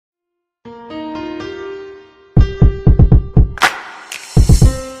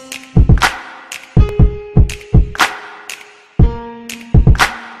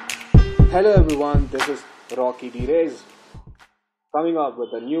Rocky DeRaze, coming up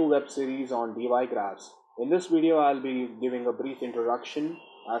with a new web series on Dygraphs. In this video, I'll be giving a brief introduction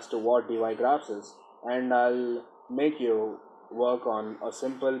as to what Dygraphs is, and I'll make you work on a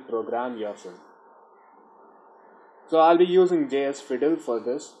simple program yourself. So I'll be using JS Fiddle for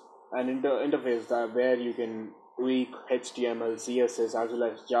this, an interface where you can tweak HTML, CSS as well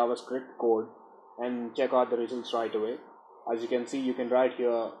as JavaScript code and check out the results right away. As you can see, you can write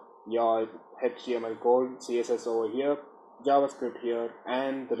here your HTML code, CSS over here, JavaScript here,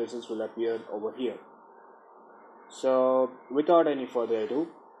 and the results will appear over here. So without any further ado,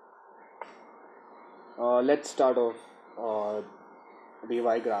 let's start off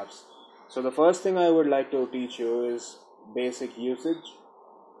Dygraphs. So the first thing I would like to teach you is basic usage.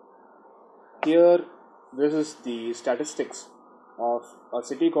 Here, this is the statistics of a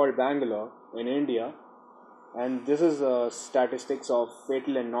city called Bangalore in India, and this is statistics of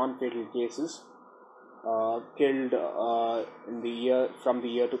fatal and non-fatal cases killed in the year from the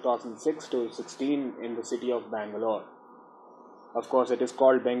year 2006 to 16 in the city of Bangalore. Of course, it is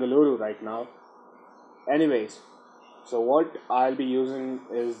called Bengaluru right now. Anyways, so what I'll be using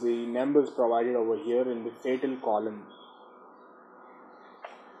is the numbers provided over here in the fatal column.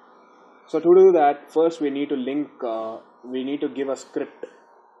 So to do that, first we need to give a script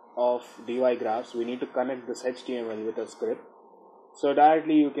of Dygraphs. We need to connect this HTML with a script. So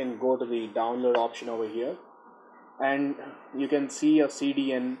directly you can go to the download option over here, and you can see a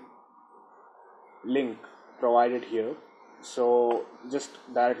CDN link provided here. So just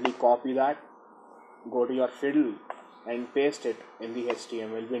directly copy that, go to your Fiddle and paste it in the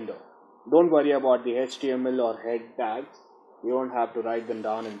HTML window. Don't worry about the HTML or head tags. You don't have to write them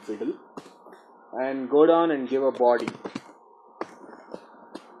down in Fiddle. And go down and give a body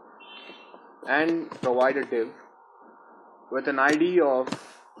and provide a div with an ID of,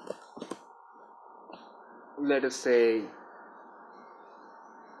 let us say,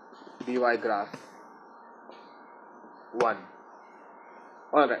 Dygraph 1.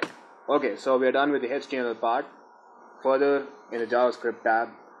 Alright, okay, so we are done with the HTML part. Further, in the JavaScript tab,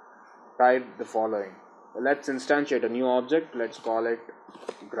 type the following. Let's instantiate a new object. Let's call it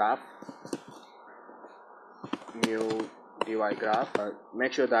graph, new Dygraph.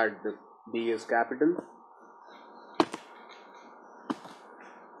 Make sure that the D is capital.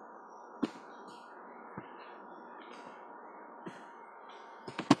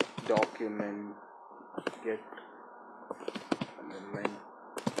 Document get element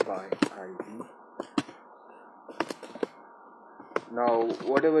by ID. Now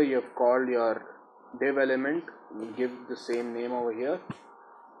whatever you have called your div element, give the same name over here.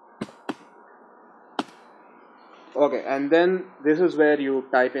 Okay, and then this is where you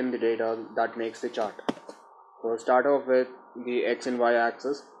type in the data that makes the chart. So start off with the X and Y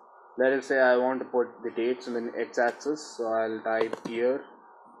axis. Let us say I want to put the dates in the X axis, so I'll type year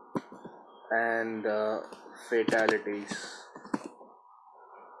and fatalities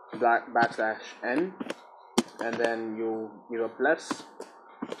 \n, and then you give a plus,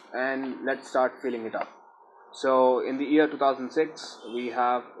 and let's start filling it up. So in the year 2006 we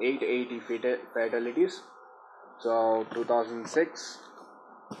have 880 fatalities. So 2006,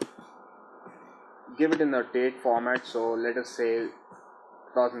 give it in the date format. So let us say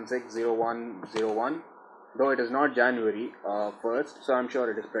 2006-01-01, though it is not January 1st, so I'm sure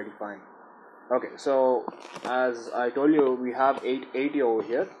it is pretty fine. Okay, so as I told you, we have 880 over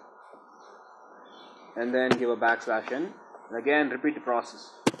here, and then give a \n, and again repeat the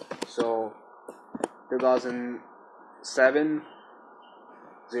process. So 2007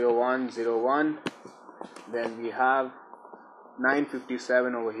 01-01, then we have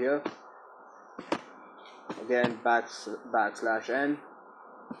 957 over here, again \n.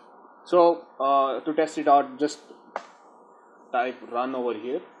 So to test it out, just type run over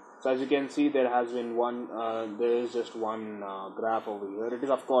here. So as you can see, there is just one graph over here. It is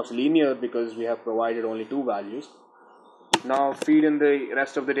of course linear because we have provided only two values. Now feed in the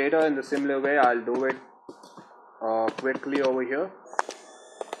rest of the data in the similar way. I'll do it quickly over here.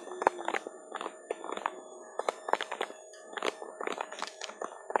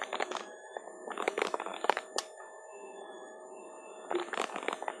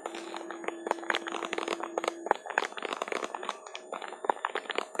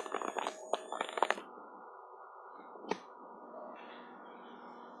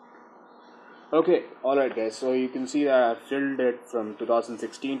 Okay, alright guys, so you can see that I filled it from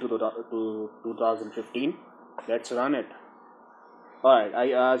 2016 to 2015. Let's run it. Alright,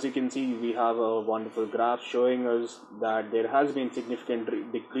 as you can see, we have a wonderful graph showing us that there has been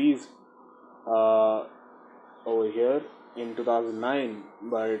significant decrease over here in 2009,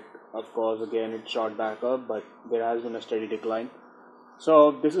 but of course again it shot back up, but there has been a steady decline.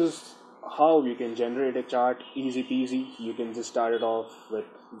 So this is how you can generate a chart, easy peasy. You can just start it off with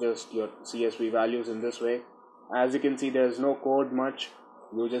just your CSV values in this way. As you can see, there is no code much.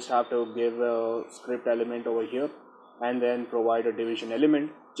 You just have to give a script element over here and then provide a division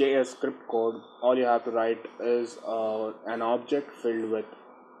element. JS script code, all you have to write is an object filled with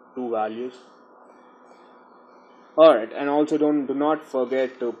two values. Alright, and also do not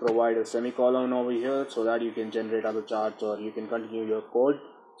forget to provide a semicolon over here so that you can generate other charts or you can continue your code.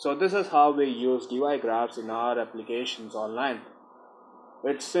 So this is how we use Dygraphs in our applications online.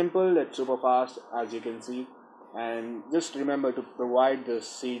 It's simple, it's super fast as you can see, and just remember to provide the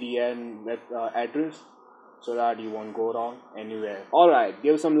CDN address so that you won't go wrong anywhere. Alright,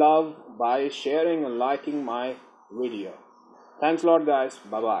 give some love by sharing and liking my video. Thanks a lot guys,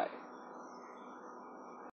 bye bye.